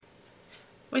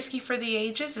Whiskey for the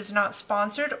Ages is not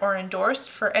sponsored or endorsed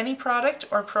for any product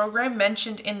or program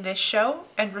mentioned in this show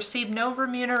and receive no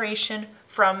remuneration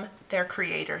from their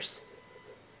creators.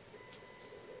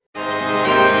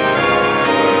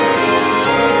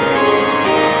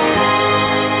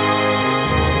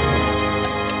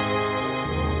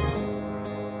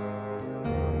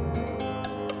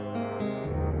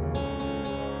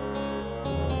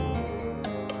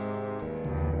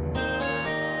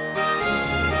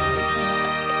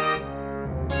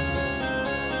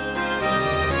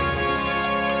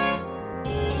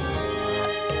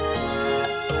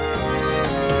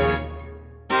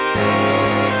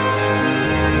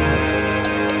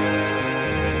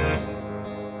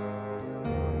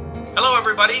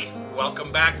 Everybody,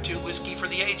 welcome back to Whiskey for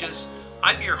the Ages.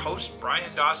 I'm your host,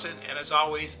 Brian Dawson, and as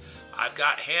always, I've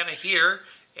got Hannah here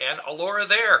and Alora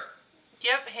there.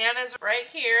 Yep, Hannah's right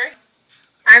here.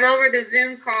 I'm over the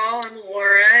Zoom call. I'm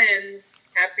Laura, and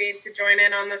happy to join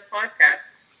in on this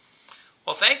podcast.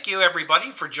 Well, thank you,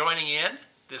 everybody, for joining in.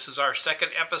 This is our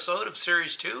second episode of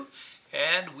Series 2,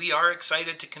 and we are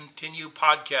excited to continue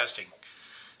podcasting.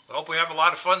 We hope we have a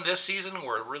lot of fun this season.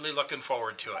 We're really looking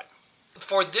forward to it.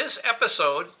 For this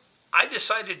episode, I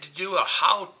decided to do a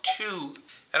how-to,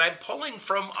 and I'm pulling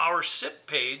from our SIP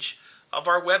page of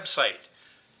our website.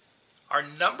 Our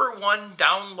number one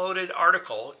downloaded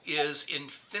article is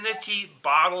Infinity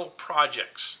Bottle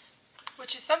Projects,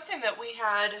 which is something that we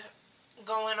had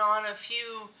going on a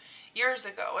few years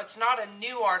ago. It's not a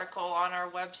new article on our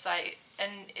website,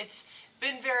 and it's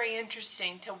been very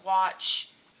interesting to watch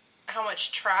how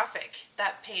much traffic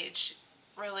that page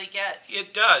really gets.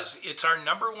 It does. It's our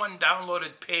number one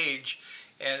downloaded page,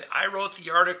 and I wrote the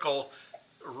article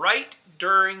right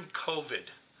during COVID,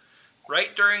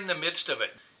 right during the midst of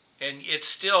it, and it's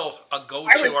still a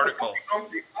go-to article.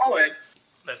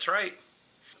 That's right.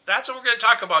 That's what we're going to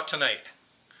talk about tonight.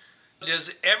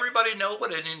 Does everybody know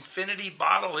what an infinity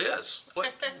bottle is?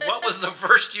 What was the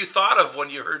first you thought of when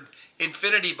you heard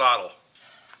infinity bottle?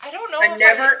 I don't know. A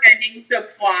never-ending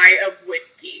supply of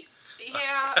whiskey.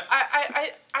 Yeah, I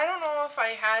don't know if I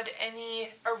had any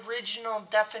original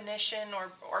definition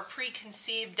or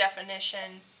preconceived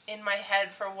definition in my head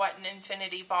for what an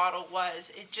infinity bottle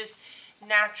was. It just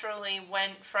naturally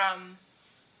went from,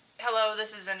 hello,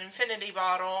 this is an infinity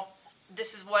bottle,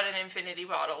 this is what an infinity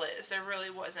bottle is. There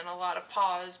really wasn't a lot of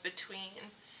pause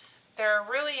between. They're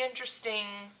a really interesting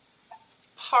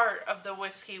part of the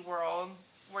whiskey world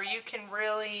where you can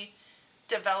really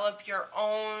develop your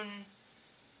own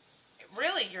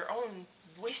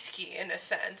whiskey in a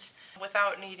sense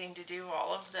without needing to do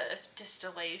all of the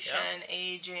distillation,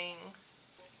 aging.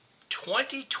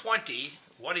 2020,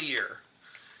 what a year.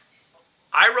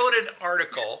 I wrote an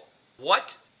article,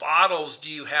 what bottles do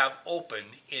you have open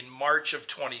in March of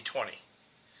 2020?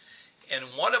 And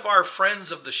one of our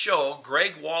friends of the show,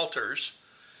 Greg Walters,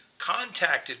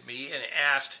 contacted me and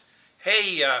asked,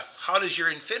 hey, how does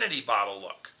your infinity bottle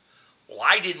look? Well,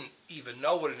 I didn't even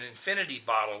know what an infinity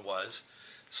bottle was,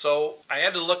 so I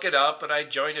had to look it up, and I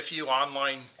joined a few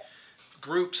online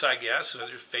groups, I guess, a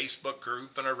Facebook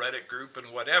group and a Reddit group and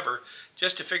whatever,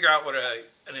 just to figure out what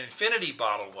an infinity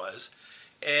bottle was,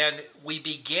 and we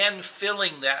began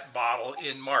filling that bottle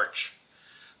in March.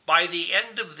 By the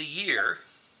end of the year,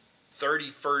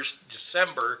 31st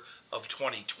December of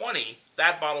 2020,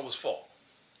 that bottle was full.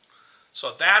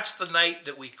 So that's the night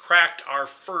that we cracked our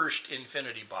first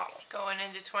infinity bottle. Going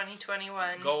into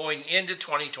 2021. Going into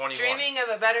 2021. Dreaming of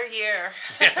a better year.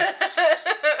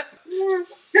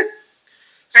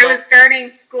 I was starting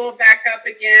school back up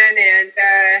again, and,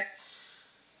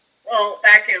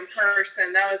 back in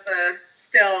person. That was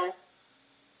still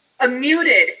a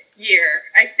muted year,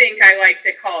 I think I like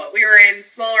to call it. We were in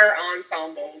smaller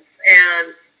ensembles,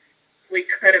 and we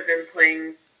could have been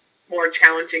playing more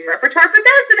challenging repertoire, but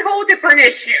that's a whole different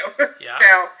issue.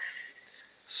 Yeah.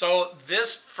 So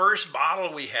this first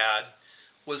bottle we had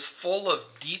was full of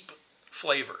deep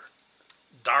flavor.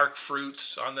 Dark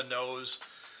fruits on the nose,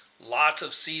 lots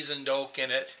of seasoned oak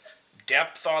in it,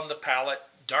 depth on the palate,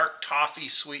 dark toffee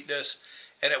sweetness,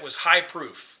 and it was high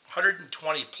proof,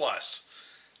 120 plus.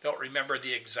 Don't remember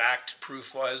the exact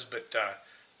proof was, but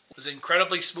it was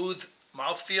incredibly smooth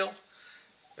mouthfeel.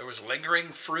 There was lingering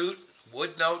fruit,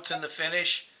 wood notes in the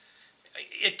finish.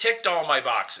 It ticked all my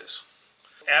boxes.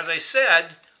 As I said,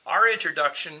 our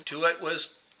introduction to it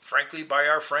was, frankly, by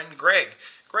our friend Greg.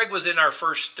 Greg was in our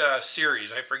first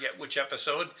series. I forget which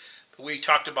episode, but we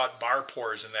talked about bar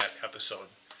pours in that episode.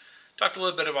 Talked a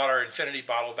little bit about our infinity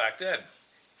bottle back then.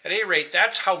 At any rate,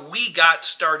 that's how we got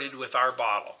started with our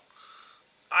bottle.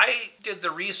 I did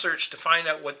the research to find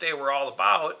out what they were all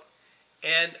about,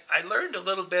 And I learned a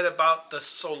little bit about the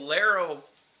Solero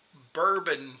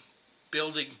bourbon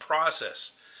building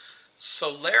process.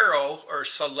 Solero or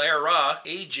Solera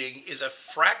aging is a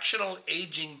fractional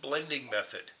aging blending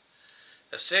method.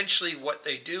 Essentially what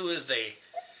they do is they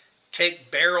take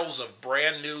barrels of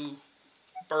brand new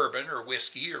bourbon or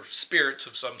whiskey or spirits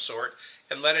of some sort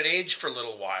and let it age for a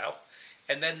little while,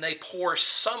 and then they pour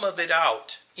some of it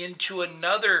out into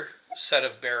another set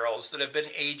of barrels that have been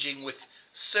aging with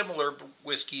similar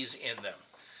whiskeys in them.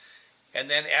 And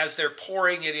then as they're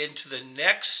pouring it into the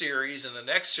next series and the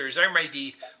next series, there may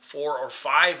be 4 or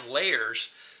 5 layers.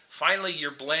 Finally,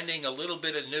 you're blending a little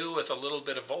bit of new with a little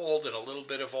bit of old and a little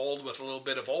bit of old with a little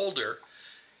bit of older.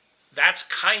 That's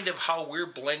kind of how we're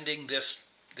blending this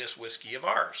whiskey of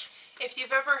ours. If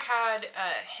you've ever had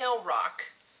Hill Rock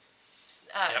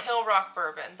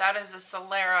bourbon, that is a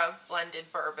Solera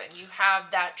blended bourbon. You have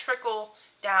that trickle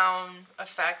down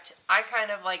effect. I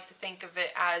kind of like to think of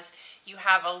it as you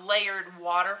have a layered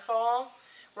waterfall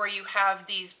where you have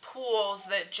these pools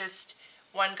that just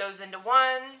one goes into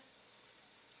one,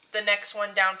 the next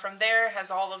one down from there has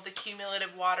all of the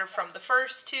cumulative water from the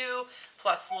first two,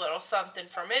 plus a little something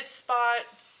from its spot,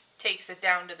 takes it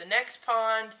down to the next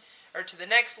pond, or to the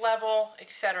next level,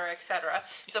 etc., etc.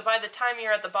 So by the time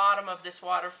you're at the bottom of this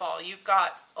waterfall, you've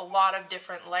got a lot of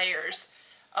different layers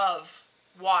of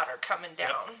water coming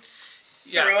down.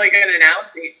 Yeah. Really good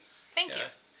analogy. Thank you.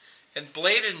 And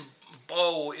Blade and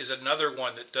Bow is another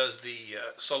one that does the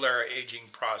Solera aging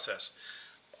process.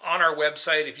 On our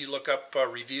website, if you look up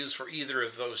reviews for either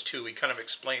of those two, we kind of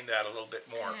explain that a little bit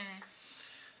more. Mm-hmm.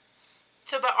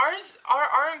 So, but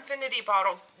our Infinity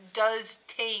bottle does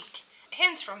take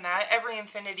hints from that. Every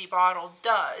Infinity bottle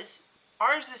does.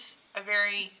 Ours is a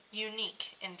very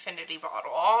unique Infinity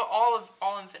bottle.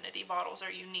 All Infinity bottles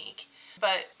are unique.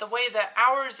 But the way that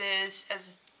ours is,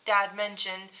 as Dad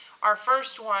mentioned, our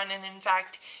first one, and in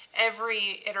fact,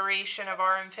 every iteration of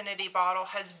our Infinity bottle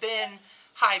has been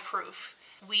high proof.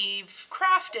 We've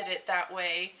crafted it that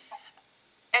way.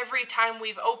 Every time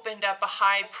we've opened up a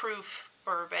high proof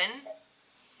bourbon,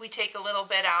 we take a little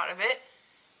bit out of it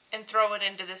and throw it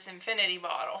into this Infinity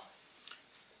bottle.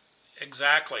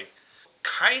 Exactly.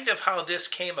 Kind of how this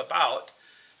came about,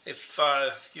 if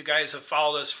you guys have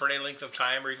followed us for any length of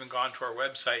time or even gone to our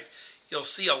website, you'll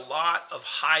see a lot of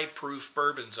high proof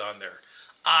bourbons on there.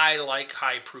 I like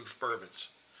high proof bourbons.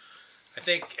 I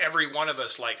think every one of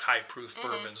us like high proof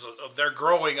bourbons. They're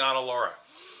growing on Alora.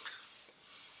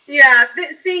 Yeah,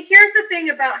 see, here's the thing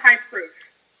about high proof.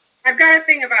 I've got a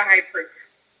thing about high proof.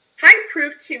 High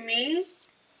proof to me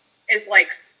is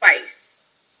like spice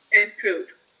in food.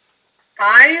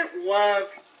 I love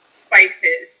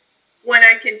spices when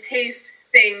I can taste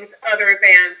things other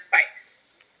than spice.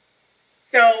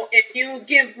 So if you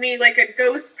give me like a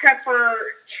ghost pepper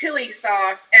chili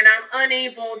sauce and I'm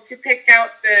unable to pick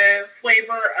out the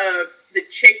flavor of the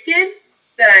chicken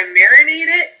that I marinate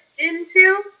it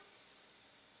into,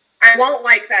 I won't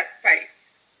like that spice.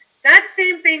 That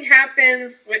same thing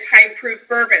happens with high proof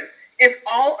bourbons. If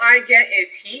all I get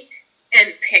is heat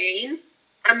and pain,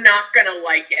 I'm not going to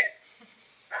like it.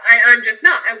 I'm just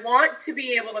not. I want to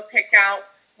be able to pick out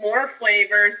more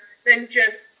flavors than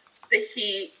just the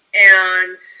heat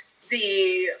and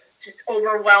the just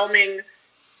overwhelming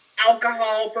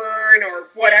alcohol burn or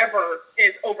whatever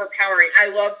is overpowering. I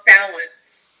love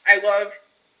balance. I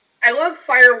love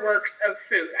fireworks of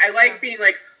food. I like being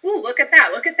like, ooh, look at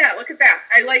that, look at that, look at that.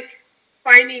 I like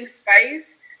finding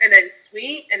spice and then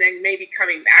sweet and then maybe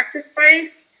coming back to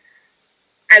spice.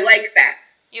 I like that.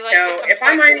 You like the complexity. If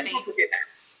I'm able to do that.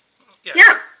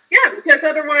 Yeah, because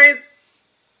otherwise,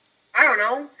 I don't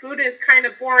know, food is kind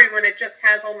of boring when it just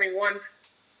has only one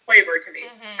flavor to me.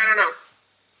 I don't know.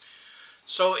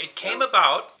 So it came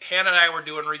about, Hannah and I were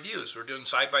doing reviews. We're doing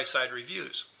side-by-side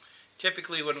reviews.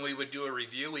 Typically when we would do a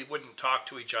review, we wouldn't talk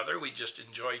to each other. We'd just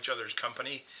enjoy each other's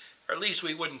company. Or at least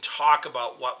we wouldn't talk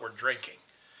about what we're drinking.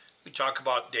 We'd talk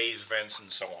about days, events,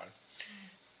 and so on.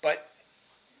 But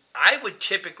I would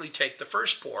typically take the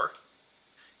first pour,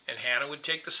 and Hannah would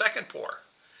take the second pour.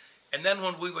 And then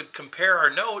when we would compare our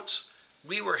notes,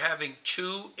 we were having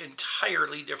two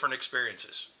entirely different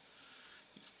experiences.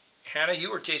 Hannah,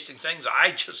 you were tasting things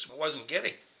I just wasn't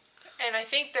getting. And I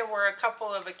think there were a couple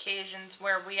of occasions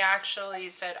where we actually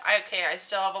said, okay, I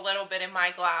still have a little bit in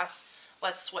my glass,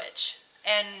 let's switch.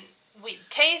 And we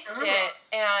tasted it,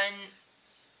 and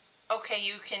okay,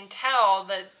 you can tell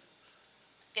that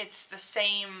it's the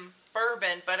same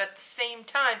bourbon, but at the same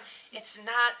time, it's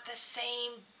not the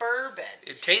same bourbon.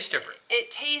 It tastes different.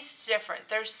 It tastes different.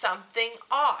 There's something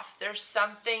off. There's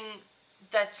something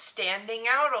that's standing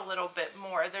out a little bit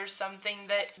more. There's something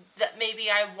that maybe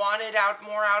I wanted out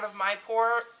more out of my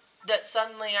pour that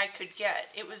suddenly I could get.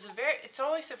 It's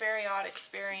always a very odd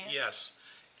experience. Yes.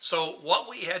 So what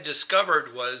we had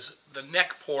discovered was the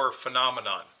neck pour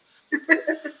phenomenon.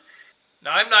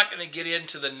 Now, I'm not going to get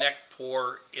into the neck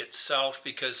pour itself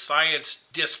because science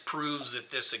disproves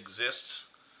that this exists.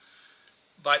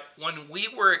 But when we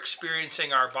were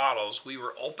experiencing our bottles, we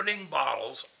were opening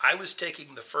bottles. I was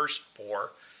taking the first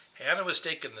pour, Hannah was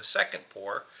taking the second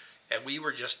pour, and we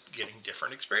were just getting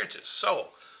different experiences. So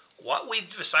what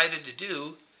we've decided to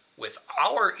do with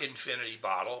our Infinity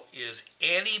bottle is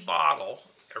any bottle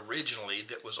originally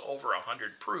that was over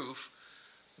 100 proof,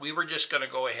 we were just going to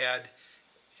go ahead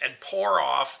and pour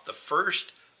off the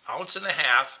first ounce and a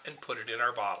half and put it in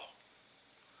our bottle.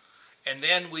 And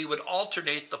then we would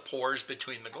alternate the pours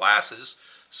between the glasses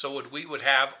so we would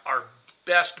have our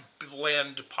best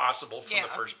blend possible from the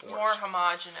first pours. More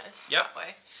homogeneous that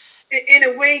way. In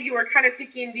a way, you were kind of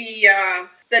taking the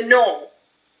null.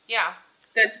 Yeah.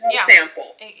 The null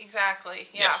sample. Exactly.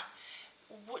 Yeah. Yes.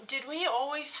 Did we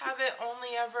always have it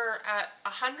only ever at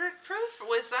 100 proof?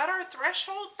 Was that our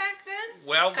threshold back then?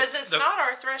 Well, because it's not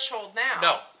our threshold now.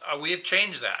 No, we have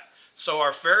changed that. So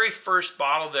our very first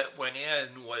bottle that went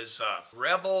in was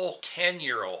Rebel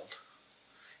 10-year-old.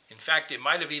 In fact, it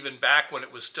might have even back when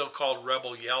it was still called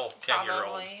Rebel Yell 10-year-old.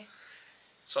 Probably.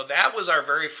 So that was our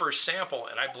very first sample,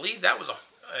 and I believe that was a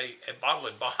bottle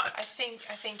and bond. I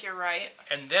think you're right.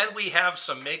 And then we have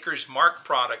some Maker's Mark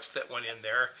products that went in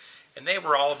there, and they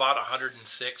were all about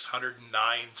 106,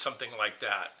 109, something like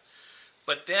that.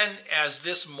 But then as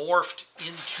this morphed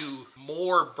into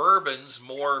more bourbons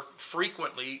more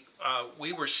frequently,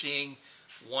 we were seeing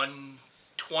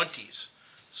 120s.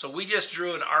 So we just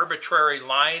drew an arbitrary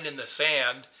line in the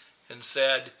sand and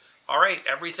said, all right,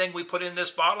 everything we put in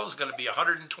this bottle is going to be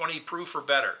 120 proof or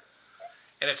better.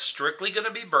 And it's strictly going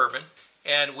to be bourbon.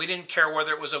 And we didn't care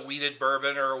whether it was a wheated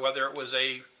bourbon or whether it was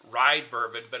a rye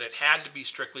bourbon, but it had to be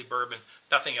strictly bourbon.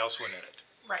 Nothing else went in it.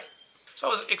 Right. So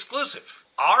it was exclusive.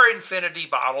 Our Infinity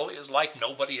bottle is like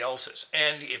nobody else's.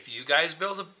 And if you guys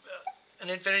build an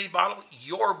Infinity bottle,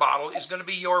 your bottle is going to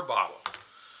be your bottle.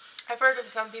 I've heard of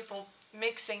some people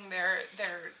mixing their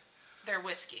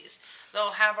whiskeys.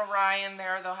 They'll have a rye in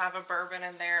there, they'll have a bourbon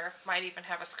in there, might even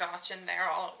have a scotch in there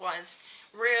all at once.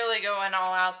 Really going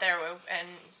all out there and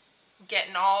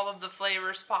getting all of the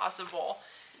flavors possible.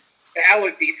 That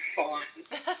would be fun.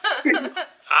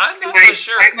 I'm not so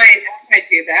sure. I might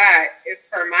do that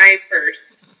for my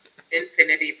first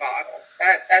Infinity bottle.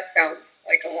 That sounds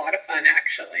like a lot of fun,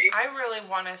 actually. I really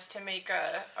want us to make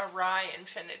a rye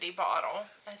Infinity bottle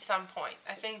at some point.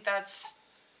 I think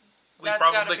we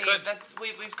probably could.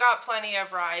 We've got plenty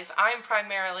of ryes. I'm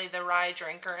primarily the rye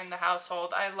drinker in the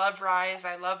household. I love ryes.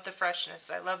 I love the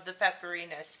freshness. I love the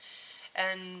pepperiness.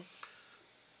 And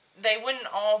they wouldn't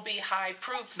all be high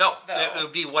proof, no, though. It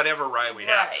would be whatever rye we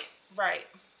have. Right.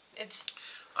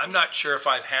 I'm not sure if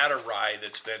I've had a rye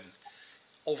that's been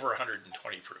over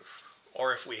 120 proof.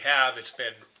 Or if we have, it's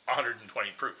been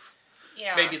 120 proof.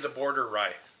 Yeah. Maybe the border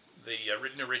rye, the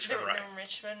New Richmond rye. New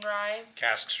Richmond rye.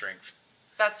 Cask strength.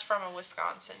 That's from a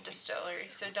Wisconsin distillery,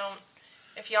 so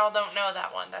if y'all don't know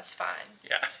that one, that's fine.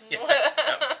 Yeah.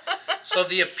 So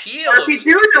the appeal or if you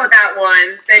do know that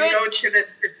one, then go to this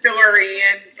distillery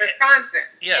in Wisconsin.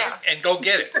 Yes, and go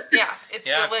get it. Yeah, it's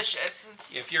delicious.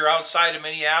 If you're outside of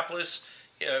Minneapolis,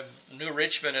 New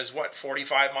Richmond is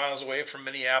 45 miles away from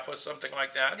Minneapolis, something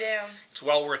like that? Yeah. It's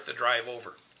well worth the drive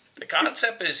over. The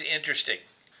concept is interesting.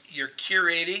 You're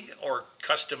curating or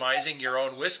customizing your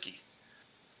own whiskey.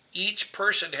 Each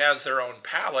person has their own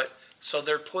palate, so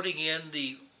they're putting in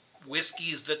the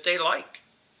whiskeys that they like.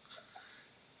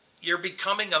 You're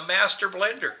becoming a master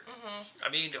blender. Mm-hmm. I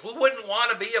mean, who wouldn't want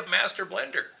to be a master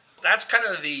blender? That's kind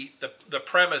of the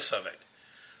premise of it.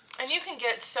 And you can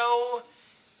get so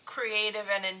creative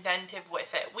and inventive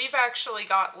with it. We've actually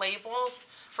got labels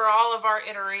for all of our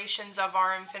iterations of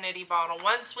our Infinity bottle.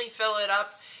 Once we fill it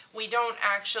up, we don't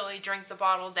actually drink the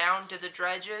bottle down to the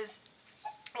dredges.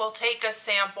 We'll take a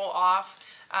sample off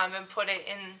and put it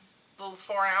in little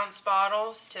 4-ounce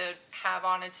bottles to have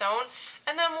on its own,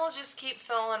 and then we'll just keep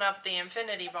filling up the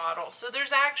Infinity bottle. So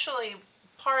there's actually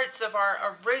parts of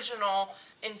our original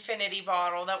Infinity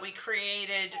bottle that we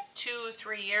created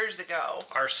 2-3 years ago.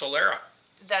 Our Solera.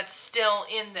 That's still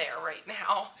in there right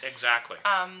now. Exactly.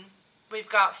 We've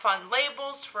got fun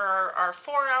labels for our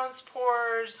 4-ounce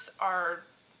pours. Our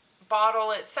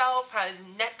bottle itself has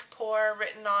neck pour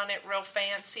written on it, real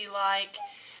fancy like.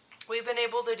 We've been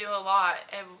able to do a lot,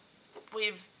 and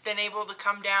we've been able to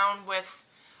come down with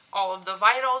all of the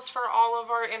vitals for all of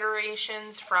our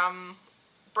iterations, from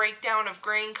breakdown of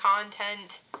grain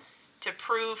content to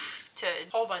proof to a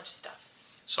whole bunch of stuff.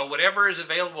 So whatever is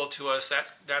available to us,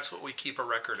 that's what we keep a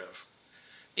record of.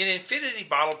 In infinity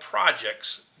bottle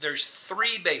projects, there's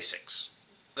 3 basics.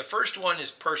 The first one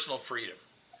is personal freedom.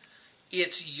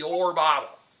 It's your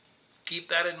bottle. Keep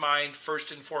that in mind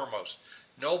first and foremost.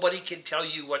 Nobody can tell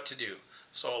you what to do.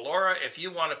 So Laura, if you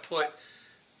want to put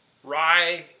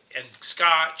rye and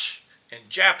scotch and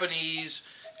Japanese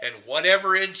and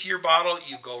whatever into your bottle,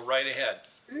 you go right ahead.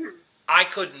 I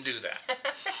couldn't do that.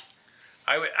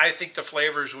 I think the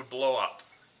flavors would blow up.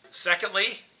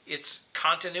 Secondly, it's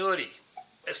continuity.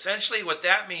 Essentially what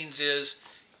that means is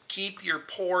keep your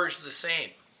pours the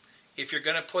same. If you're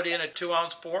going to put in a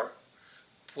 2-ounce pour,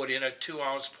 put in a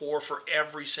 2-ounce pour for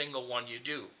every single one you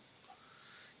do.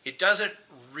 It doesn't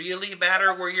really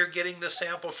matter where you're getting the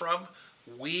sample from.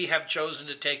 We have chosen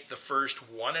to take the first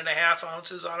 1.5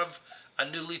 ounces out of a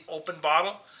newly opened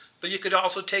bottle, but you could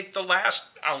also take the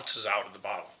last ounces out of the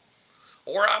bottle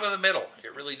or out of the middle.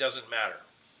 It really doesn't matter.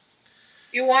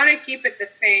 You want to keep it the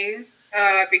same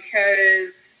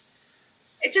because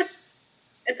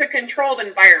it's a controlled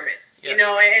environment. Yes. You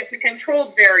know, it's a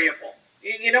controlled variable.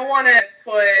 You don't want to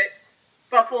put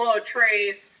Buffalo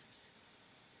Trace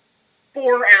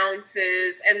 4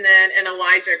 ounces and then an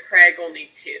Elijah Craig only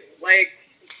 2. Like,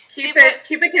 keep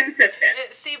it consistent.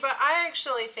 See, but I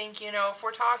actually think, if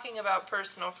we're talking about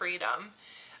personal freedom,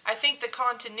 I think the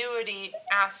continuity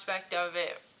aspect of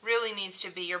it really needs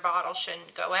to be your bottle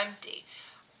shouldn't go empty.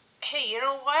 Hey, you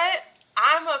know what?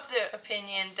 I'm of the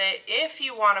opinion that if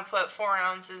you want to put 4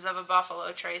 ounces of a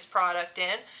Buffalo Trace product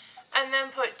in, and then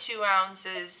put 2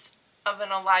 ounces of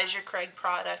an Elijah Craig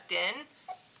product in,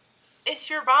 it's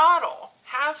your bottle.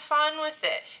 Have fun with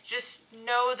it. Just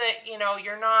know that,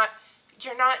 you're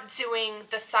not doing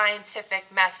the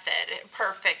scientific method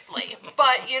perfectly.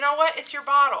 But you know what? It's your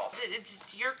bottle. It's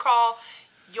your call,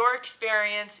 your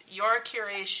experience, your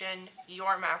curation,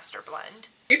 your master blend.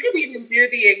 You could even do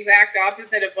the exact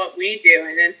opposite of what we do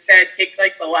and instead take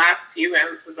like the last few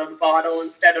ounces of the bottle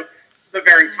instead of the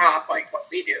very top like what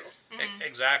we do. Mm-hmm.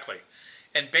 Exactly.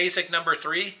 And basic number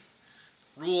 3,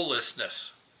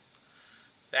 rulelessness.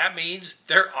 That means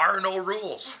there are no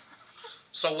rules.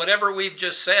 So whatever we've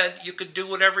just said, you can do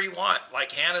whatever you want.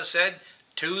 Like Hannah said,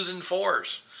 2s and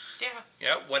 4s.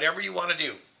 Yeah, whatever you want to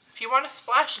do. If you want to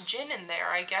splash gin in there,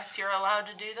 I guess you're allowed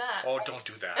to do that. Oh, don't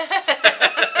do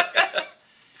that.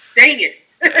 Dang it.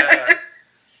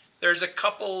 There's a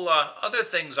couple other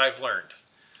things I've learned.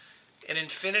 An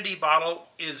infinity bottle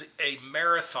is a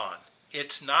marathon.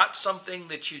 It's not something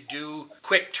that you do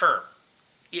quick term.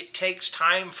 It takes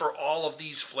time for all of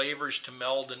these flavors to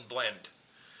meld and blend.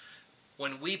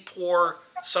 When we pour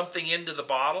something into the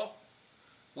bottle,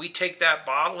 we take that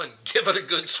bottle and give it a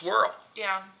good swirl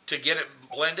to get it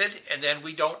blended, and then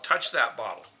we don't touch that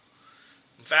bottle.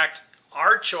 In fact,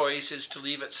 our choice is to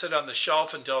leave it sit on the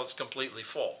shelf until it's completely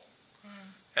full.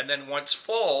 And then once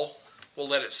full, we'll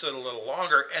let it sit a little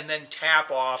longer and then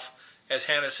tap off, as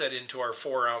Hannah said, into our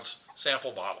 4-ounce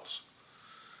sample bottles.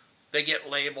 They get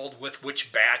labeled with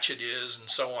which batch it is and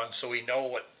so on, so we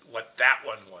know what that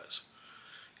one was.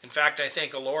 In fact, I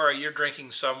think, Alora, you're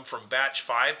drinking some from batch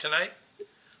 5 tonight?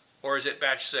 Or is it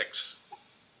batch 6?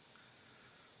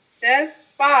 Says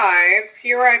 5.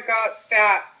 Here I've got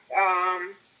stats.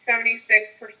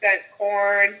 76%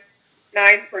 corn,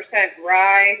 9%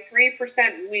 rye,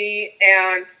 3% wheat,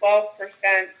 and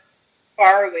 12%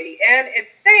 barley. And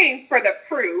it's saying for the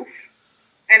proof,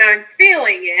 and I'm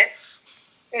feeling it,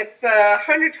 it's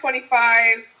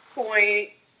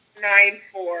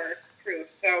 125.94 proof,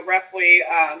 so roughly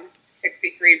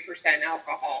 63%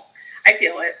 alcohol. I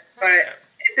feel it, but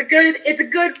it's a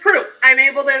good proof. I'm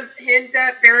able to hint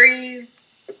at a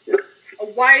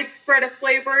wide spread of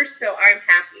flavors, so I'm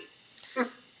happy.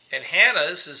 And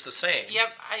Hannah's is the same.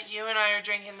 Yep, you and I are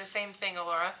drinking the same thing,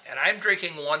 Alora. And I'm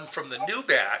drinking one from the new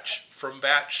batch, from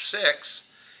batch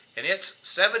 6, and it's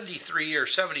 73 or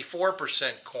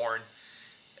 74% corn,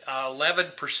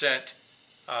 11%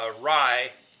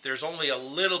 rye. There's only a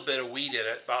little bit of wheat in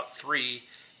it, about 3,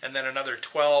 and then another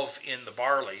 12 in the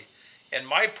barley. And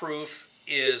my proof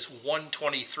is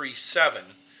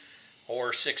 123.7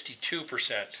 or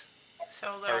 62%.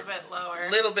 So a little bit lower. A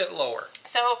little bit lower.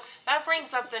 So that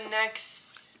brings up the next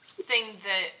thing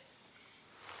that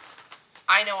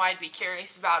I know I'd be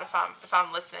curious about if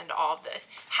I'm listening to all of this.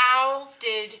 How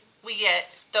did we get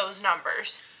those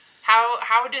numbers?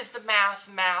 How does the math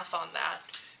on that?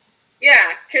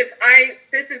 Yeah, because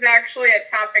this is actually a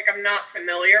topic I'm not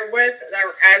familiar with,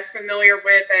 or as familiar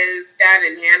with as Dad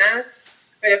and Hannah.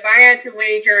 But if I had to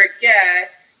wager a guess,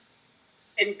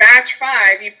 in batch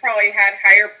 5, you probably had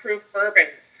higher proof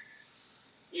bourbons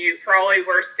you probably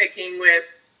were sticking with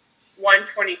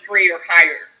 123 or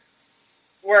higher.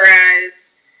 Whereas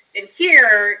in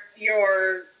here,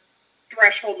 your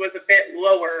threshold was a bit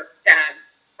lower than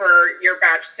for your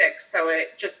batch 6, so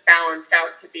it just balanced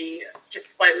out to be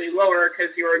just slightly lower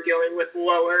because you were dealing with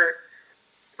lower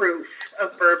proof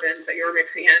of bourbons that you were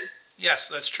mixing in. Yes,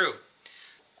 that's true.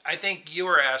 I think you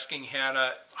were asking,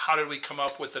 Hannah, how did we come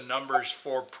up with the numbers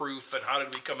for proof, and how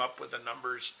did we come up with the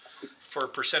numbers for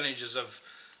percentages of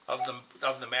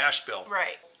the mash bill?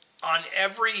 Right. On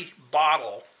every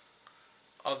bottle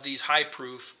of these high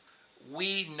proof,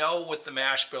 we know what the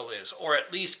mash bill is, or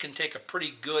at least can take a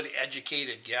pretty good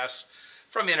educated guess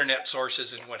from internet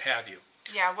sources and what have you.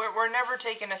 Yeah, we're never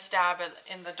taking a stab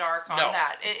in the dark on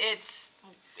that.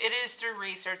 It is through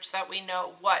research that we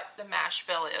know what the mash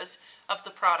bill is of the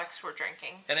products we're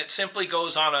drinking. And it simply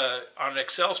goes on an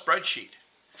Excel spreadsheet.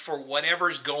 For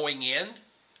whatever's going in,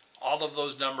 all of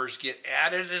those numbers get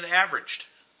added and averaged.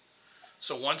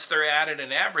 So once they're added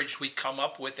and averaged, we come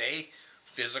up with a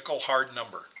physical hard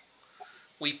number.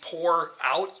 We pour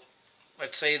out,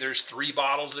 let's say there's 3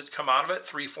 bottles that come out of it,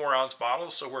 3 4-ounce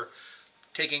bottles, so we're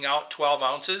taking out 12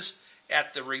 ounces.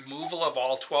 At the removal of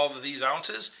all 12 of these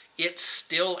ounces, it's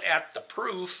still at the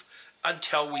proof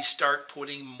until we start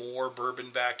putting more bourbon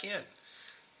back in.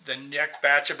 The next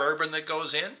batch of bourbon that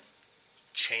goes in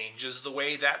changes the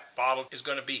way that bottle is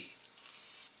going to be.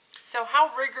 So how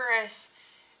rigorous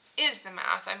is the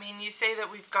math? I mean, you say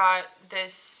that we've got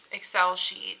this Excel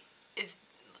sheet.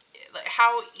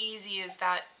 How easy is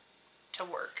that to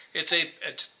work?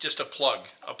 It's just a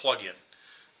plug-in.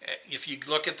 If you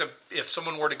look at if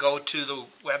someone were to go to the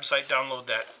website, download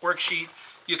that worksheet,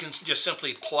 you can just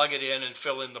simply plug it in and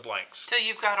fill in the blanks. So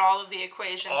you've got all of the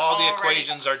equations. All the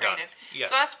equations are done. Yes.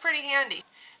 So that's pretty handy.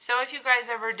 So if you guys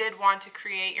ever did want to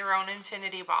create your own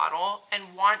infinity bottle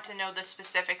and want to know the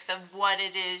specifics of what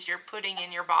it is you're putting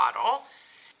in your bottle,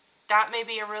 that may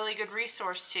be a really good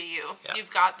resource to you. Yep.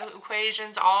 You've got the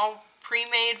equations all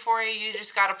pre-made for you. You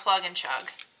just got to plug and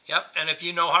chug. Yep, and if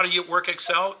you know how to work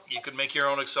Excel, you can make your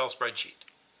own Excel spreadsheet.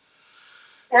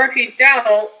 Or if you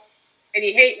don't, and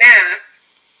you hate math,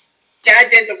 Dad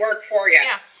did the work for you.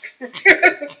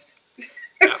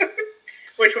 Yeah.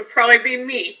 Which would probably be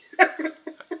me.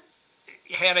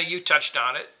 Hannah, you touched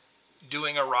on it,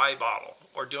 doing a rye bottle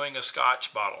or doing a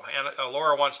Scotch bottle.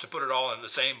 Laura wants to put it all in the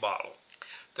same bottle.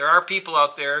 There are people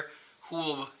out there who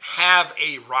will have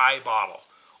a rye bottle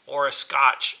or a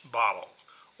Scotch bottle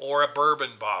or a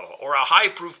bourbon bottle or a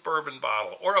high-proof bourbon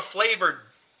bottle or a flavored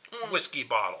whiskey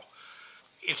bottle.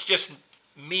 It's just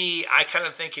me. I kind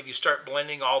of think if you start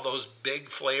blending all those big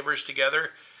flavors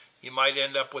together, you might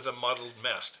end up with a muddled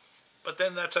mess. But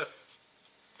then that's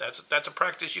a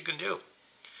practice you can do.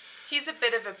 He's a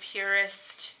bit of a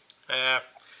purist.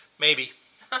 Maybe.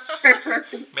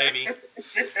 Maybe.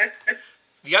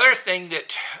 The other thing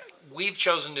that we've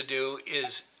chosen to do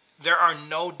is there are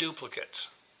no duplicates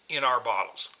in our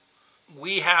bottles.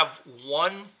 We have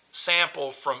one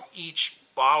sample from each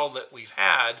bottle that we've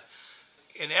had.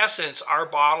 In essence, our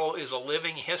bottle is a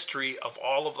living history of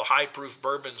all of the high-proof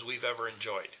bourbons we've ever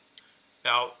enjoyed.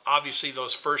 Now, obviously,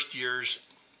 those first years,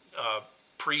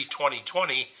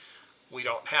 pre-2020, we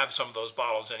don't have some of those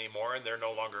bottles anymore, and they're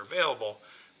no longer available.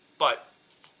 But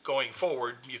going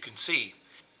forward, you can see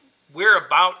we're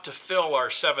about to fill our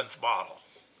 7th bottle,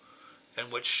 in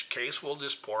which case we'll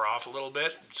just pour off a little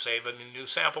bit, save any new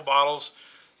sample bottles,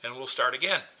 and we'll start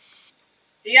again.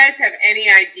 Do you guys have any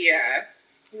idea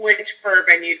which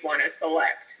bourbon you'd want to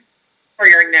select for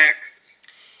your next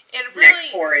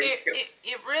pour into?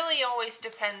 It really always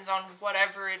depends on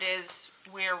whatever it is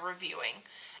we're reviewing.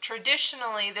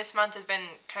 Traditionally, this month has been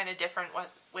kind of different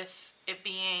with it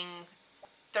being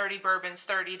 30 bourbons,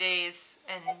 30 days,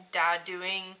 and Dad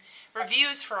doing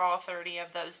reviews for all 30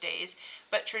 of those days.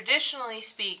 But traditionally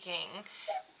speaking,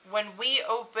 when we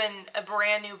open a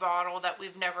brand new bottle that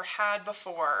we've never had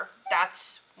before,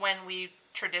 that's when we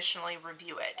traditionally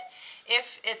review it.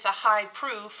 If it's a high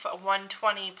proof, a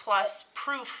 120 plus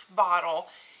proof bottle,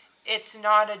 it's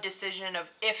not a decision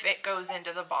of if it goes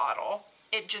into the bottle.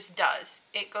 It just does.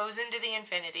 It goes into the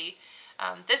infinity.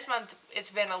 This month,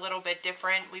 it's been a little bit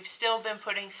different. We've still been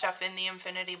putting stuff in the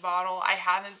infinity bottle. I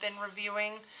haven't been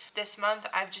reviewing this month.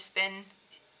 I've just been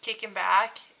kicking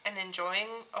back and enjoying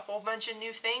a whole bunch of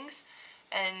new things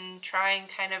and trying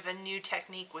kind of a new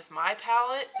technique with my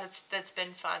palate. That's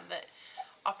been fun, that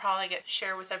I'll probably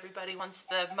share with everybody once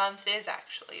the month is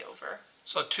actually over.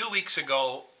 So 2 weeks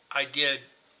ago, I did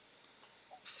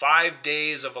 5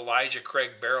 days of Elijah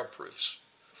Craig barrel proofs.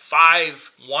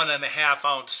 5 1.5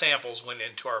 ounce samples went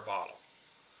into our bottle.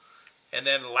 And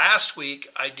then last week,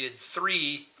 I did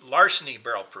 3 larceny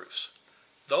barrel proofs.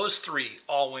 Those 3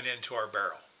 all went into our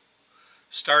barrel.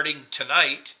 Starting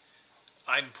tonight,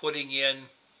 I'm putting in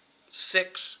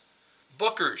 6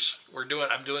 Bookers.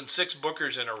 I'm doing 6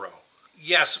 Bookers in a row.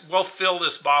 Yes, we'll fill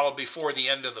this bottle before the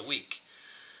end of the week.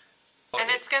 And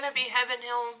it's going to be Heaven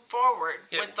Hill forward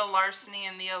with the Larceny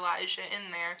and the Elijah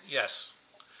in there. Yes,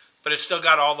 but it's still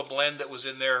got all the blend that was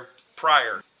in there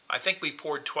prior. I think we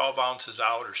poured 12 ounces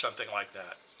out or something like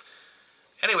that.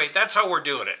 Anyway, that's how we're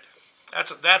doing it.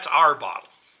 That's our bottle.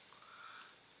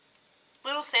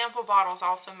 Little sample bottles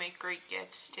also make great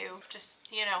gifts too. Just,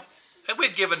 And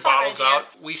we've given fun bottles idea.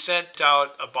 out. We sent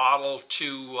out a bottle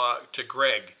to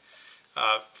Greg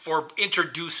for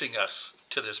introducing us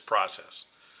to this process.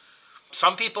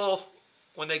 Some people,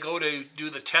 when they go to do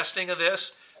the testing of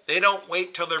this, they don't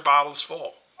wait till their bottle's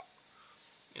full.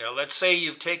 Let's say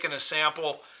you've taken a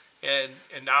sample and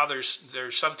now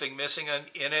there's something missing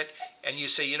in it, and you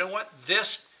say, you know what,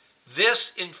 this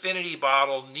infinity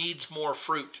bottle needs more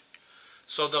fruit.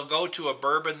 So they'll go to a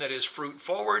bourbon that is fruit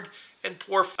forward and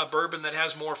pour a bourbon that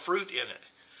has more fruit in it.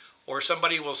 Or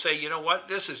somebody will say, you know what,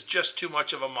 this is just too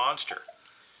much of a monster.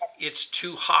 It's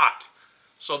too hot.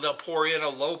 So they'll pour in a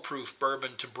low proof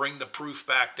bourbon to bring the proof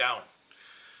back down.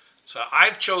 So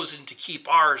I've chosen to keep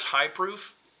ours high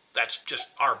proof. That's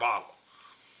just our bottle.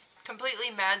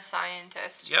 Completely mad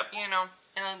scientist. Yep.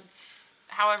 And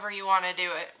however you want to do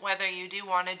it. Whether you do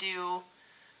want to do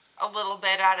a little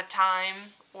bit at a time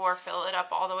or fill it up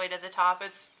all the way to the top,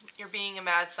 you're being a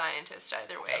mad scientist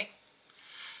either way.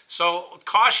 So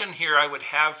caution here I would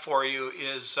have for you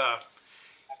is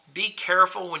be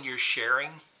careful when you're sharing.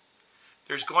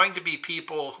 There's going to be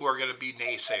people who are going to be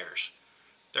naysayers.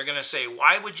 They're going to say,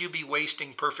 why would you be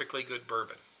wasting perfectly good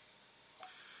bourbon?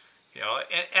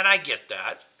 And I get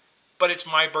that, but it's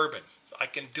my bourbon. I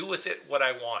can do with it what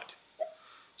I want.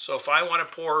 So if I want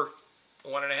to pour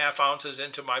 1.5 ounces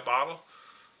into my bottle,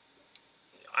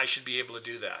 I should be able to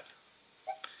do that.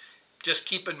 Just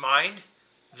keep in mind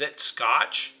that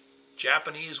Scotch,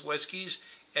 Japanese whiskeys,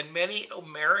 and many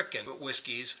American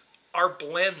whiskeys are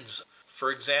blends.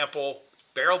 For example,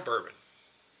 barrel bourbon.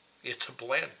 It's a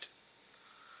blend.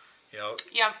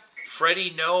 Yep.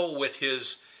 Freddie No with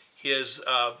his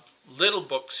Little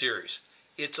Book series.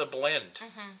 It's a blend.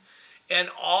 Mm-hmm. And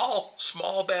all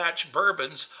small batch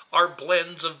bourbons are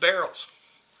blends of barrels.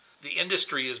 The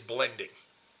industry is blending.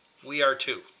 We are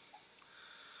too.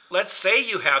 Let's say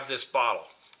you have this bottle.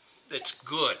 It's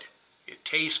good. It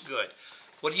tastes good.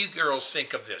 What do you girls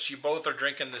think of this? You both are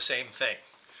drinking the same thing.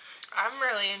 I'm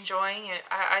really enjoying it.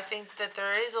 I think that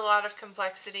there is a lot of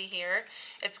complexity here.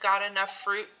 It's got enough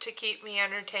fruit to keep me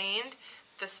entertained.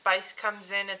 The spice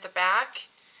comes in at the back.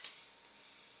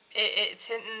 It's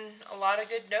hitting a lot of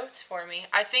good notes for me.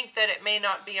 I think that it may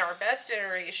not be our best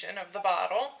iteration of the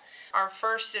bottle. Our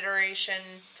first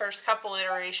couple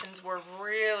iterations were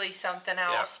really something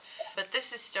else. Yeah. But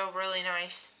this is still really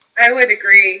nice. I would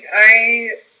agree.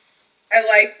 I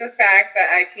like the fact that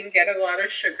I can get a lot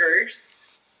of sugars.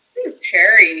 I think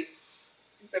cherry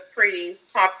is a pretty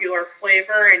popular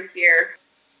flavor in here.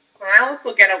 I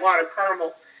also get a lot of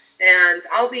caramel. And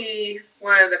I'll be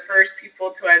one of the first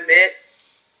people to admit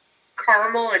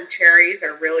caramel and cherries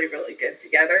are really, really good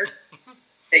together.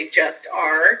 They just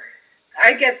are.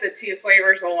 I get the 2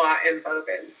 flavors a lot in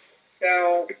bourbons.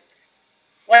 So,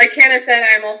 like Hannah said,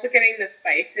 I'm also getting the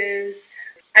spices.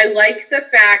 I like the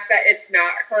fact that it's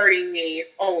not hurting me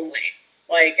only.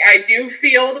 Like, I do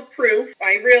feel the proof.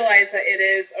 I realize that it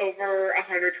is over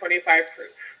 125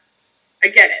 proof. I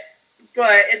get it.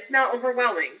 But it's not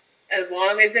overwhelming. As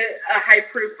long as a high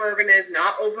proof bourbon is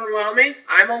not overwhelming,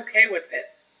 I'm okay with it.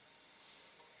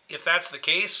 If that's the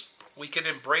case, we can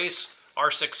embrace our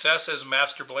success as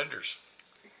master blenders.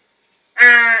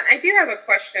 I do have a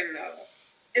question, though.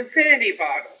 Infinity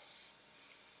bottles.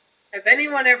 Has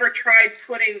anyone ever tried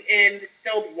putting in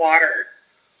distilled water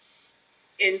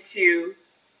into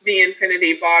the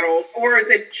infinity bottles, or is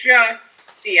it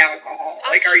just the alcohol?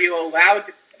 Are you allowed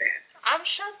to put in? I'm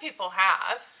sure people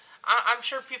have. I'm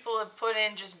sure people have put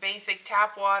in just basic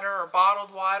tap water or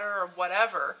bottled water or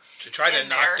whatever. To try to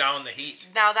knock down the heat.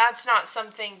 Now, that's not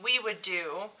something we would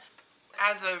do.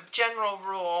 As a general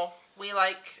rule, we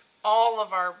like all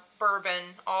of our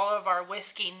bourbon, all of our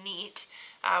whiskey neat.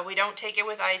 We don't take it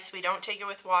with ice. We don't take it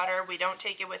with water. We don't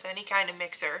take it with any kind of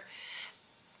mixer.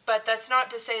 But that's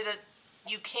not to say that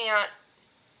you can't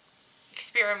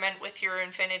experiment with your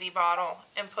infinity bottle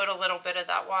and put a little bit of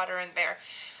that water in there.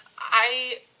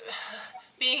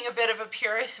 Being a bit of a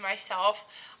purist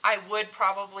myself, I would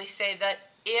probably say that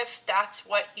if that's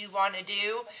what you want to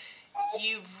do,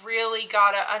 you've really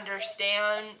got to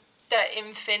understand that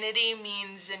infinity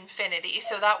means infinity.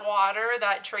 So that water,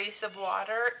 that trace of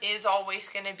water, is always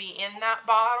going to be in that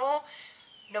bottle,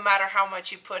 no matter how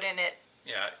much you put in it.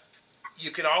 Yeah,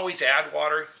 you can always add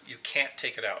water. You can't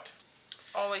take it out.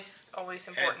 Always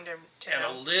important to know.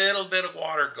 And a little bit of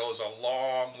water goes a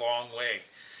long, long way.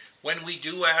 When we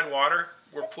do add water,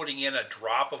 we're putting in a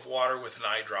drop of water with an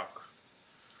eyedropper.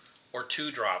 Or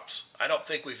 2 drops. I don't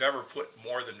think we've ever put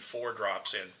more than 4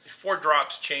 drops in. 4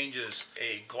 drops changes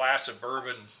a glass of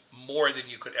bourbon more than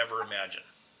you could ever imagine.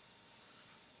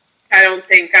 I don't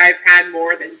think I've had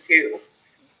more than 2.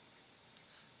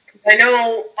 I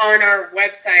know on our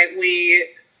website we,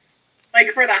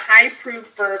 like for the high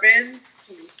proof bourbons,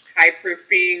 high proof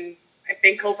being I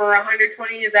think over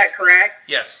 120, is that correct?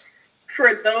 Yes.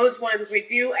 For those ones we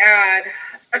do add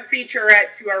a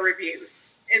featurette to our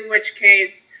reviews, in which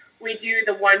case we do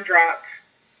the 1 drop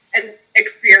and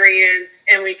experience,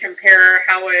 and we compare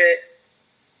how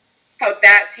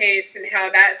that tastes and how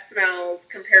that smells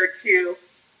compared to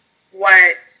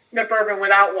what the bourbon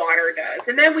without water does.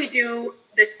 And then we do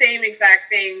the same exact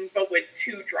thing, but with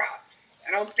 2 drops.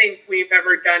 I don't think we've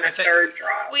ever done a 3rd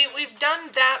drop. We've done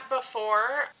that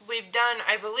before. We've done,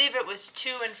 I believe it was 2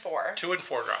 and 4. 2 and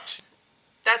 4 drops.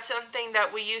 That's something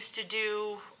that we used to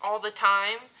do all the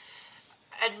time.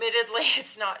 Admittedly,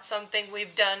 it's not something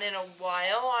we've done in a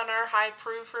while on our high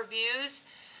proof reviews.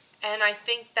 And I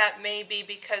think that may be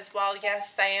because, while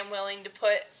yes, I am willing to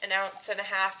put 1.5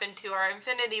 ounces into our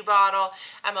infinity bottle,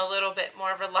 I'm a little bit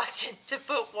more reluctant to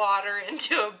put water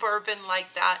into a bourbon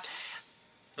like that.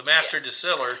 The master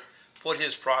distiller put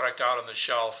his product out on the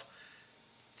shelf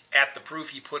at the proof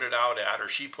he put it out at, or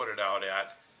she put it out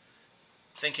at,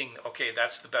 thinking, okay,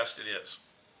 that's the best it is.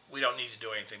 We don't need to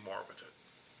do anything more with it.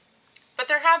 But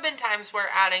there have been times where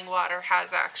adding water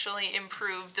has actually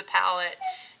improved the palate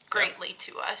greatly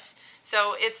to us.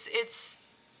 So it's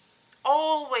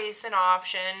always an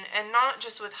option, and not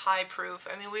just with high proof.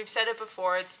 I mean, we've said it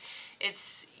before,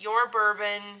 it's your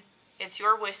bourbon, it's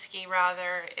your whiskey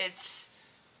rather, it's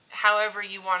however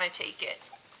you want to take it.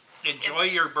 Enjoy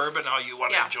your bourbon how you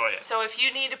want to enjoy it. So if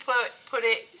you need to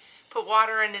put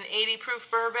water in an 80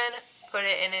 proof bourbon, put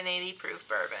it in an 80 proof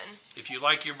bourbon. If you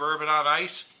like your bourbon on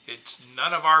ice, it's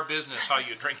none of our business how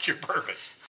you drink your bourbon.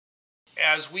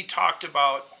 As we talked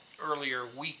about earlier,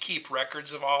 we keep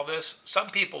records of all this. Some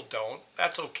people don't.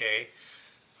 That's okay.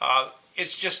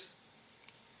 It's just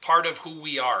part of who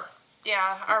we are.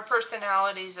 Yeah, our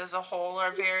personalities as a whole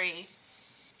are very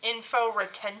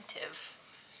info-retentive.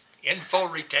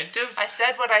 Info-retentive? I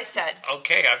said what I said.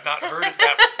 Okay, I've not heard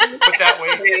it put that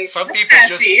way. Some people I have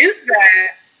just... to use that.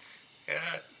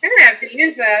 Yeah. I don't have to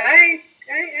use that.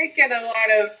 I get a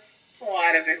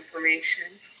lot of information.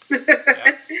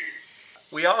 Yeah.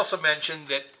 We also mentioned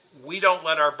that we don't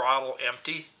let our bottle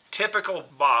empty. Typical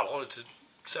bottle, it's a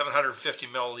 750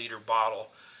 milliliter bottle.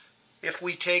 If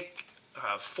we take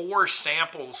 4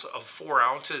 samples of 4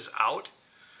 ounces out,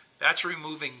 that's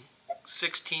removing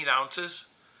 16 ounces.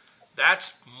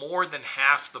 That's more than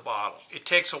half the bottle. It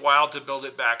takes a while to build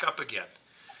it back up again.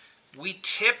 We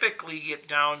typically get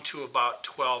down to about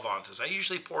 12 ounces. I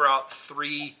usually pour out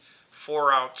 3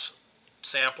 4-ounce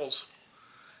samples.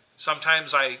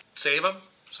 Sometimes I save them.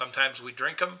 Sometimes we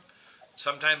drink them.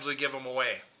 Sometimes we give them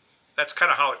away. That's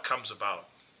kind of how it comes about.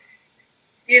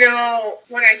 You know,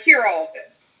 when I hear all of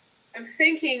this, I'm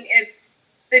thinking it's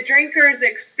the drinker's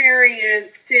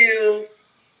experience to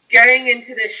getting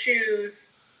into the shoes,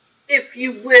 if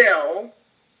you will,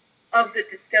 of the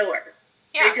distiller.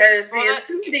 Yeah. Because the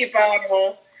infinity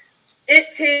bottle,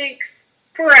 it takes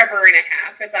forever and a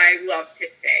half, as I love to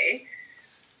say.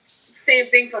 Same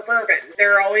thing for bourbon.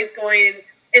 They're always going,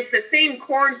 it's the same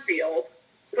cornfield,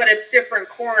 but it's different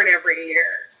corn every year.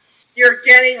 You're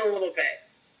getting a little bit.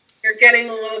 You're getting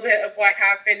a little bit of what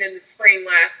happened in the spring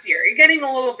last year. You're getting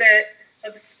a little bit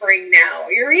of the spring now.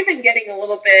 You're even getting a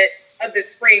little bit of the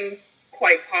spring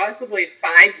quite possibly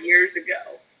 5 years ago.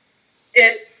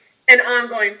 It's an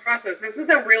ongoing process. This is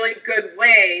a really good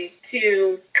way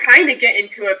to kind of get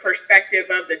into a perspective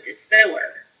of the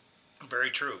distiller.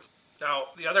 Very true. Now,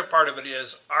 the other part of it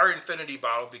is our infinity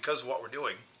bottle, because of what we're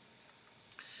doing,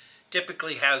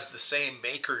 typically has the same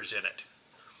makers in it.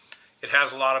 It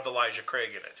has a lot of Elijah Craig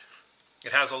in it.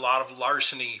 It has a lot of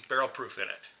Larceny barrel proof in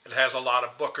it. It has a lot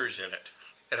of Booker's in it.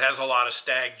 It has a lot of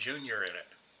Stagg Junior in it.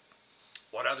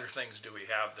 What other things do we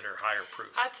have that are higher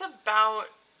proof? That's about,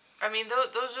 I mean,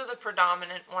 those are the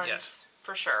predominant ones, yes,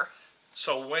 for sure.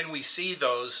 So when we see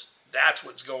those, that's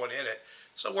what's going in it.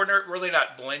 So we're really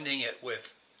not blending it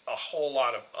with a whole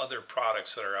lot of other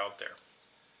products that are out there.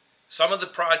 Some of the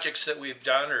projects that we've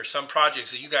done, or some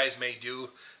projects that you guys may do,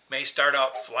 may start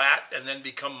out flat and then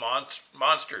become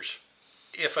monsters.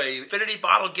 If a infinity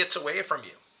bottle gets away from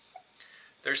you,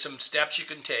 there's some steps you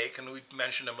can take, and we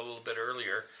mentioned them a little bit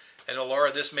earlier. And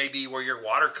Laura, this may be where your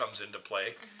water comes into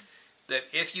play. That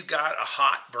if you got a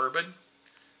hot bourbon,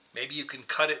 maybe you can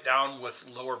cut it down with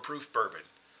lower proof bourbon,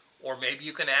 or maybe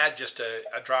you can add just a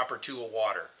drop or two of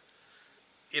water.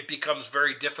 It becomes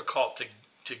very difficult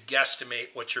to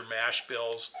guesstimate what your mash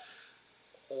bills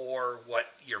or what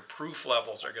your proof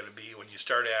levels are going to be when you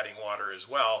start adding water as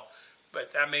well.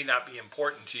 But that may not be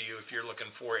important to you if you're looking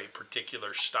for a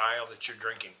particular style that you're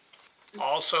drinking.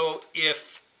 Also,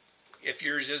 if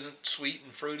yours isn't sweet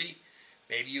and fruity,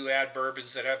 maybe you add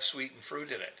bourbons that have sweet and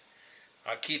fruit in it.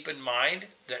 Keep in mind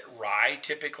that rye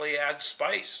typically adds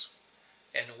spice,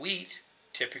 and wheat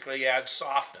typically adds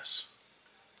softness.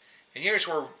 And here's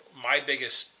where my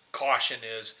biggest caution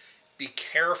is: be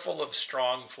careful of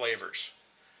strong flavors.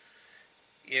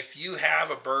 If you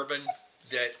have a bourbon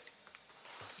that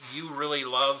you really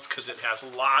love because it has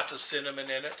lots of cinnamon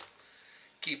in it,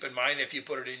 keep in mind if you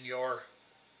put it in your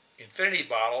infinity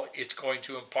bottle, it's going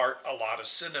to impart a lot of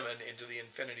cinnamon into the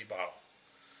infinity bottle.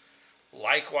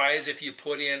 Likewise, if you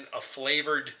put in a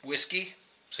flavored whiskey,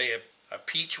 say a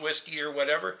peach whiskey or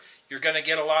whatever, you're going to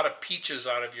get a lot of peaches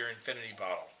out of your infinity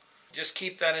bottle. Just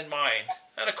keep that in mind.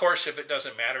 And of course, if it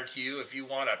doesn't matter to you, if you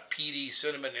want a peaty,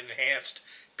 cinnamon enhanced,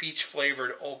 peach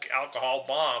flavored oak alcohol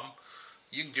bomb,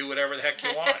 you can do whatever the heck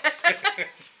you want.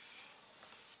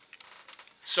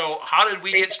 So how did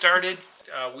we get started?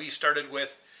 We started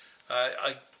with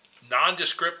a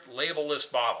nondescript label-less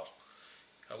bottle.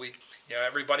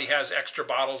 Everybody has extra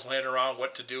bottles laying around,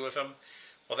 what to do with them.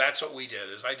 Well, that's what we did,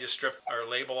 is I just stripped our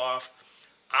label off.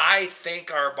 I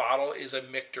think our bottle is a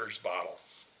Michter's bottle.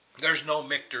 There's no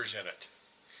Michter's in it.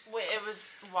 It was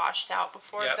washed out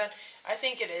before Yep. then. I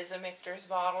think it is a Michter's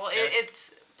bottle. Yep.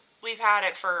 We've had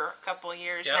it for a couple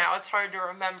years Yep. now. It's hard to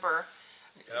remember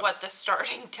Yep. what the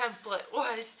starting template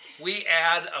was. We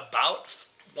add about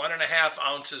 1.5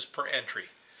 ounces per entry.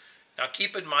 Now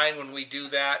keep in mind when we do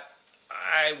that,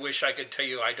 I wish I could tell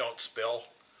you I don't spill.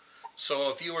 So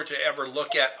if you were to ever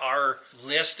look at our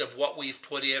list of what we've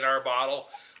put in our bottle,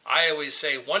 I always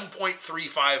say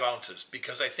 1.35 ounces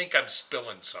because I think I'm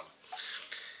spilling some.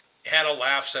 Hannah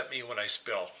laughs at me when I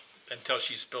spill until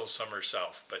she spills some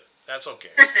herself, but that's okay.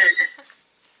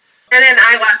 And then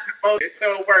I laugh at both,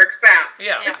 so it works out.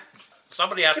 Yeah.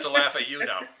 Somebody has to laugh at you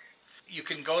now. You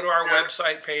can go to our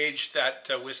website page. That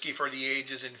Whiskey for the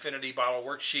Ages Infinity Bottle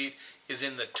Worksheet is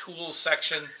in the Tools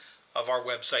section of our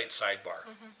website sidebar.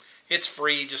 Mm-hmm. It's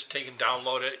free. Just take and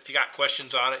download it. If you got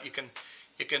questions on it, you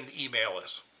can email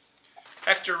us.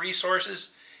 Extra resources.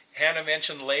 Hannah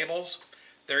mentioned labels.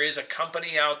 There is a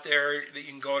company out there that you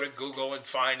can go to Google and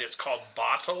find. It's called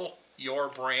Bottle Your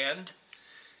Brand.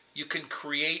 You can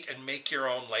create and make your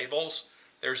own labels.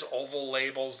 There's oval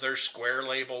labels, there's square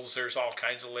labels, there's all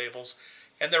kinds of labels,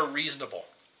 and they're reasonable.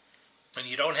 And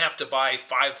you don't have to buy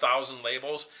 5,000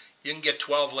 labels. You can get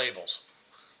 12 labels.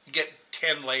 You get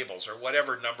 10 labels or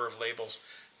whatever number of labels.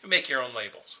 You make your own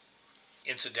labels.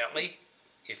 Incidentally,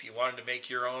 if you wanted to make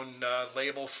your own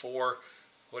label for,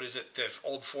 the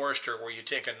Old Forester, where you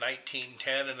take a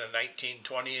 1910 and a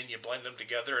 1920 and you blend them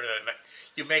together and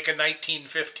you make a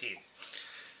 1915.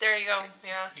 There you go,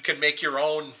 yeah. You can make your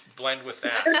own blend with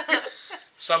that.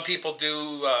 Some people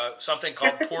do something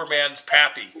called Poor Man's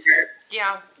Pappy.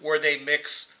 Yeah. Where they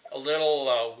mix a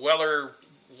little Weller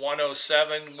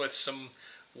 107 with some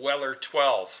Weller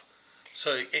 12.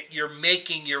 So you're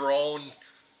making your own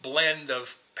blend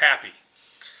of Pappy.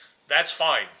 That's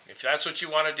fine, if that's what you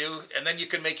want to do. And then you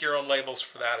can make your own labels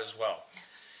for that as well.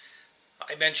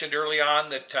 I mentioned early on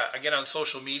that, again, on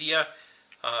social media,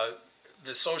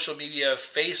 the social media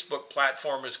Facebook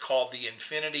platform is called the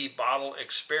Infinity Bottle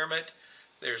Experiment.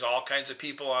 There's all kinds of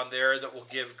people on there that will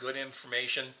give good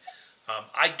information.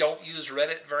 I don't use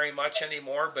Reddit very much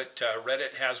anymore, but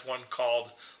Reddit has one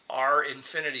called R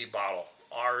Infinity Bottle,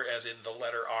 R as in the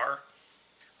letter R.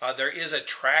 There is a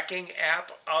tracking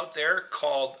app out there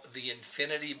called the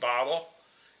Infinity Bottle,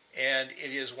 and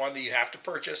it is one that you have to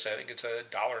purchase. I think it's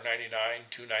 $1.99,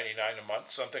 $2.99 a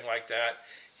month, something like that.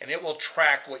 And it will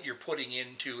track what you're putting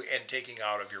into and taking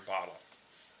out of your bottle.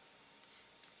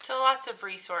 So lots of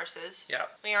resources. Yeah.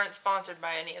 We aren't sponsored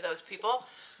by any of those people,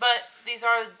 but these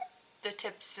are the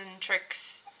tips and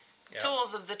tricks,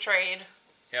 tools of the trade.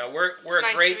 Yeah, we're it's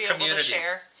a great nice to be community. Able to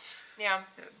share. Yeah.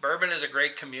 Bourbon is a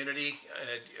great community,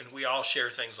 and we all share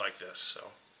things like this.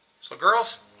 So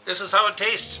girls, this is how it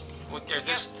tastes.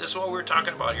 This is what we're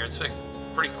talking about here. It's a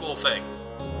pretty cool thing.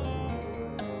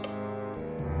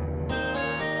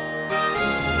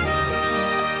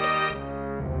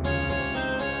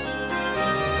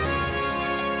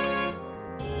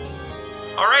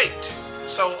 right.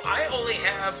 So I only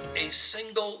have a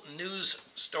single news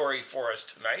story for us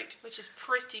tonight. Which is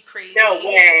pretty crazy. No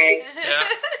way. Yeah.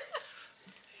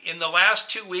 In the last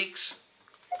 2 weeks,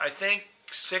 I think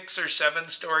 6 or 7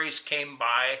 stories came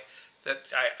by that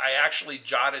I actually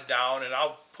jotted down, and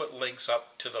I'll put links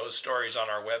up to those stories on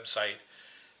our website.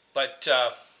 But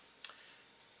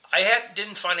I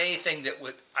didn't find anything that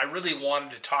I really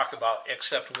wanted to talk about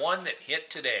except one that hit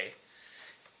today.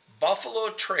 Buffalo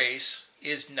Trace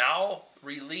is now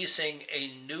releasing a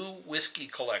new whiskey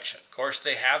collection. Of course,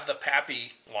 they have the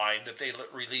Pappy line that they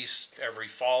release every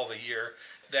fall of the year.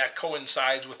 That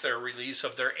coincides with their release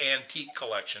of their antique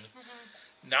collection.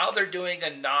 Mm-hmm. Now they're doing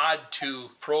a nod to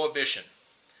Prohibition.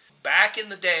 Back in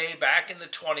the day, back in the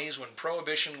 20s when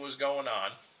Prohibition was going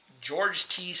on, George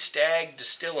T. Stagg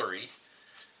Distillery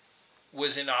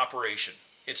was in operation.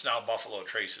 It's now Buffalo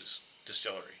Trace's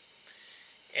distillery.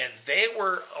 And they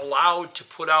were allowed to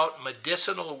put out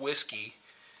medicinal whiskey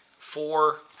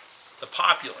for the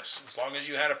populace. As long as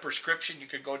you had a prescription, you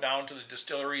could go down to the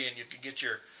distillery and you could get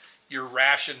your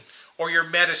ration, or your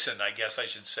medicine, I guess I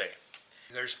should say.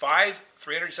 There's 5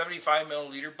 375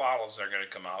 milliliter bottles that are going to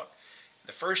come out.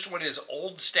 The first one is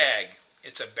Old Stag.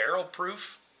 It's a barrel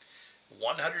proof,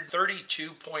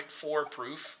 132.4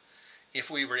 proof. If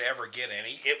we were to ever get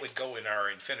any, it would go in our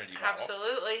Infinity bottle.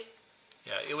 Absolutely.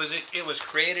 Yeah, it was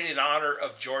created in honor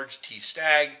of George T.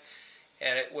 Stagg,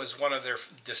 and it was one of their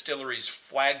distillery's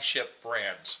flagship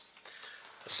brands.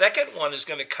 The second one is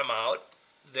going to come out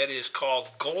that is called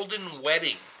Golden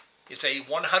Wedding. It's a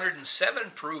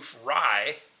 107 proof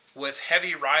rye with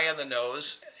heavy rye on the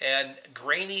nose and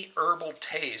grainy herbal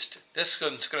taste. This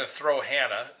one's going to throw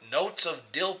Hannah notes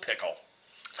of dill pickle.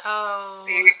 Oh.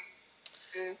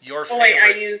 Your favorite. Wait,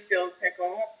 I use dill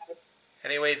pickle.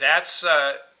 Anyway, that's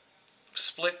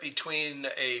split between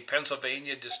a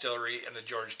Pennsylvania distillery and the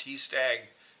George T. Stagg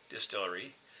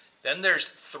distillery. Then there's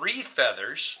Three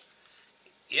Feathers.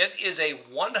 It is a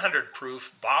 100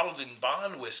 proof bottled in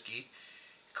bond whiskey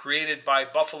created by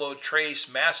Buffalo Trace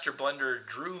master blender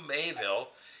Drew Mayville,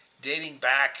 dating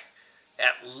back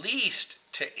at least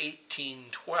to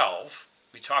 1812.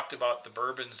 We talked about the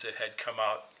bourbons that had come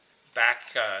out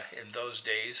back in those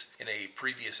days in a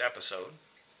previous episode.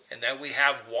 And then we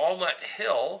have Walnut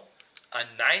Hill, a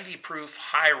 90 proof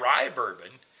high rye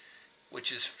bourbon,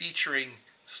 which is featuring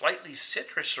slightly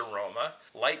citrus aroma,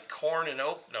 light corn and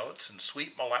oak notes, and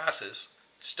sweet molasses,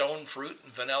 stone fruit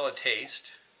and vanilla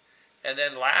taste. And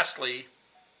then lastly,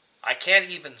 I can't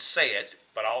even say it,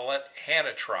 but I'll let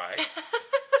Hannah try.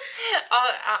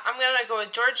 I'm going to go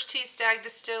with George T. Stagg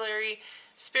Distillery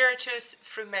Spiritus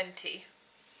Frumenti.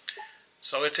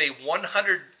 So it's a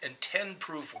 110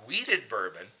 proof wheated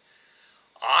bourbon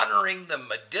honoring the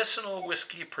medicinal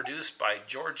whiskey produced by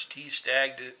George T.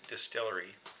 Stagg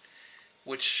Distillery,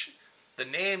 which the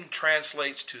name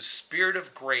translates to spirit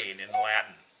of grain in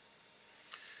Latin.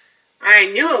 I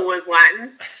knew it was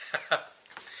Latin.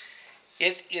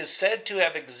 It is said to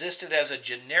have existed as a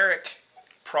generic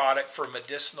product for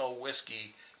medicinal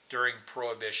whiskey during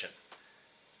Prohibition.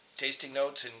 Tasting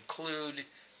notes include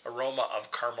aroma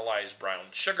of caramelized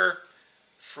brown sugar,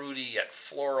 fruity yet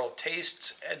floral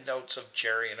tastes, and notes of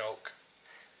cherry and oak.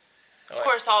 Of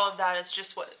course, all of that is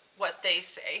just what they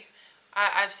say.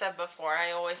 I've said before,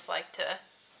 I always like to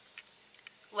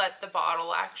let the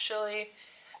bottle actually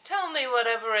tell me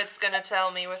whatever it's going to tell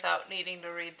me without needing to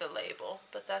read the label.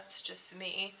 But that's just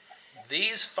me.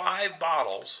 These 5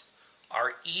 bottles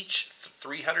are each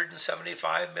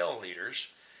 375 milliliters,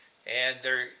 and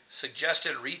their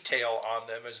suggested retail on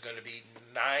them is going to be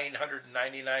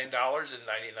 $999.99.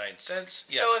 Yes.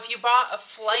 So if you bought a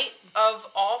flight of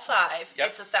all 5, Yep.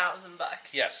 it's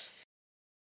 $1,000. Yes.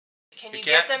 Can you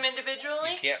get them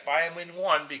individually? You can't buy them in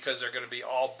one because they're going to be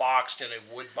all boxed in a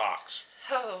wood box.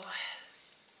 Oh.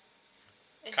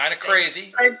 Kind of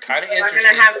crazy, kind of interesting. I'm going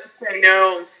to have to say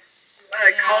no.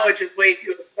 College is way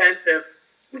too expensive.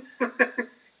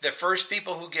 The first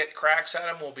people who get cracks at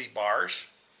them will be bars.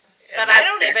 But I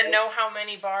don't even know how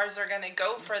many bars are going to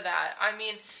go for that. I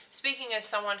mean, speaking as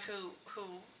someone who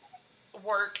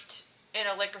worked in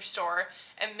a liquor store,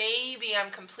 and maybe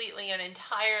I'm completely and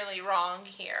entirely wrong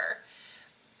here,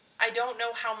 I don't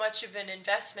know how much of an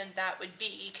investment that would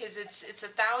be, because it's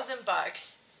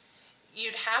 $1,000.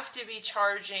 You'd have to be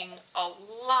charging a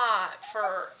lot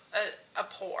for a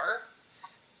pour.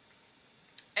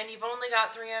 And you've only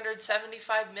got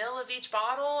 375 mil of each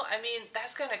bottle. I mean,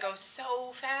 that's going to go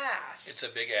so fast. It's a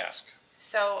big ask.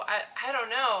 So, I don't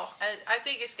know. I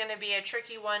think it's going to be a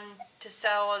tricky one to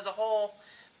sell as a whole.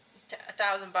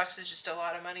 $1,000 is just a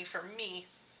lot of money for me.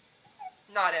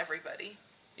 Not everybody.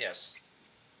 Yes.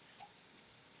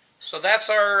 So that's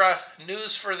our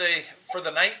news for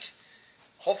the night.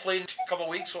 Hopefully in a couple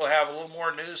of weeks we'll have a little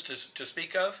more news to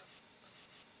speak of.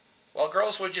 Well,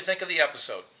 girls, what did you think of the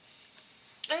episode?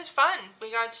 It was fun.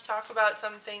 We got to talk about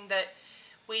something that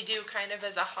we do kind of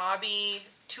as a hobby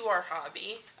to our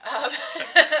hobby. A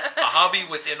hobby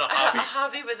within a hobby. A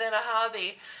hobby within a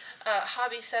hobby.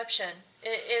 Hobbyception.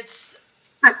 It's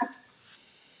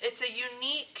a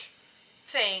unique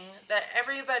thing that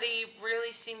everybody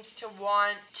really seems to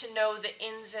want to know the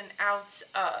ins and outs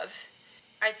of.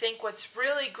 I think what's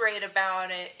really great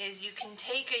about it is you can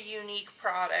take a unique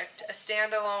product, a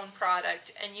standalone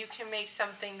product, and you can make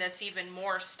something that's even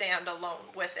more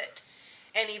standalone with it.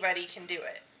 Anybody can do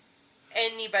it.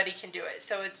 Anybody can do it.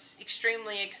 So it's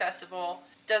extremely accessible.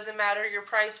 Doesn't matter your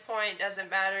price point, doesn't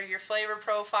matter your flavor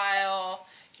profile,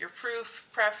 your proof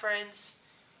preference.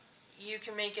 You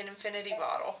can make an infinity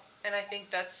bottle. And I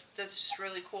think that's just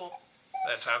really cool.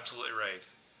 That's absolutely right.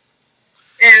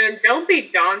 And don't be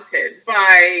daunted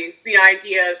by the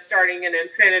idea of starting an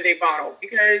infinity bottle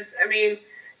because, I mean,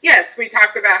 yes, we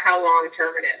talked about how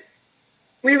long-term it is.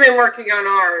 We've been working on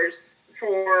ours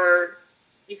for,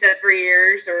 you said 3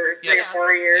 years or 3 or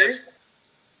 4 years. Yes.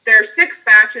 There are 6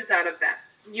 batches out of that.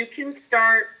 You can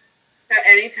start at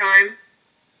any time.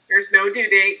 There's no due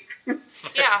date.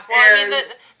 Yeah, well, I mean,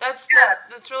 that's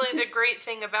really the great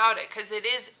thing about it because it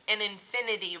is an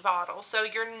infinity bottle. So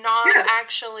you're not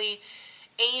actually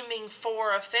aiming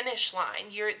for a finish line.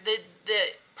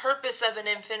 The purpose of an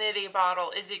infinity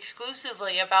bottle is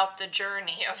exclusively about the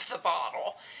journey of the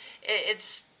bottle.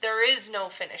 There is no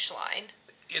finish line.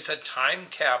 It's a time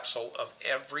capsule of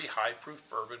every high proof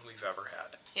bourbon we've ever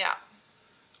had. Yeah.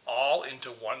 All into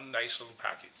one nice little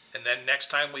package. And then next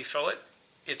time we fill it,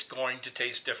 it's going to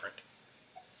taste different.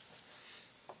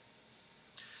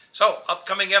 So,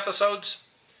 upcoming episodes,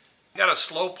 we got a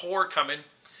slow pour coming.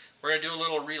 We're going to do a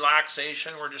little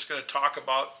relaxation. We're just going to talk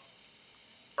about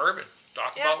bourbon,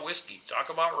 talk about whiskey, talk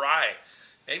about rye.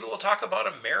 Maybe we'll talk about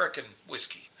American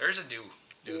whiskey. There's a new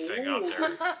thing out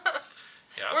there.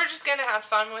 Yeah. We're just going to have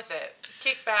fun with it.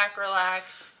 Kick back,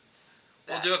 relax.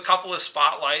 We'll do a couple of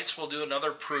spotlights. We'll do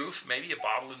another proof, maybe a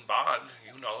bottle and bond.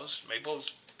 Who knows? Maybe we'll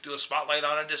do a spotlight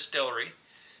on a distillery.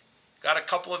 Got a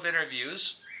couple of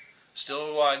interviews.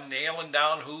 Still nailing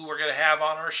down who we're going to have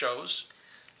on our shows.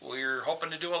 We're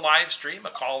hoping to do a live stream, a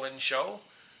call-in show,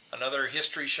 another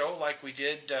history show like we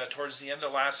did towards the end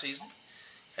of last season,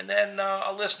 and then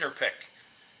a listener pick.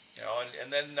 You know,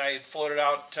 and then I floated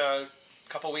out a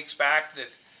couple weeks back that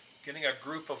getting a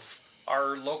group of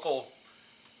our local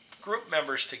group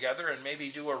members together and maybe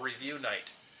do a review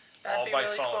night. That'd all be by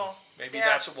really phone. Cool. Maybe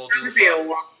that's what we'll do. That'd be a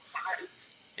long time.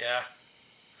 Yeah.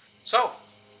 So,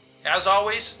 as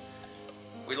always,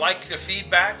 we like the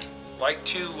feedback. Like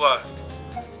to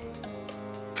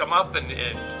come up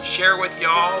and share with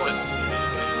y'all and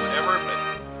whatever.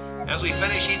 But as we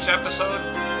finish each episode,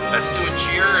 let's do a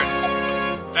cheer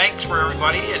and thanks for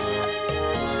everybody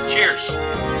and cheers.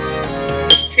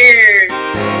 Cheers.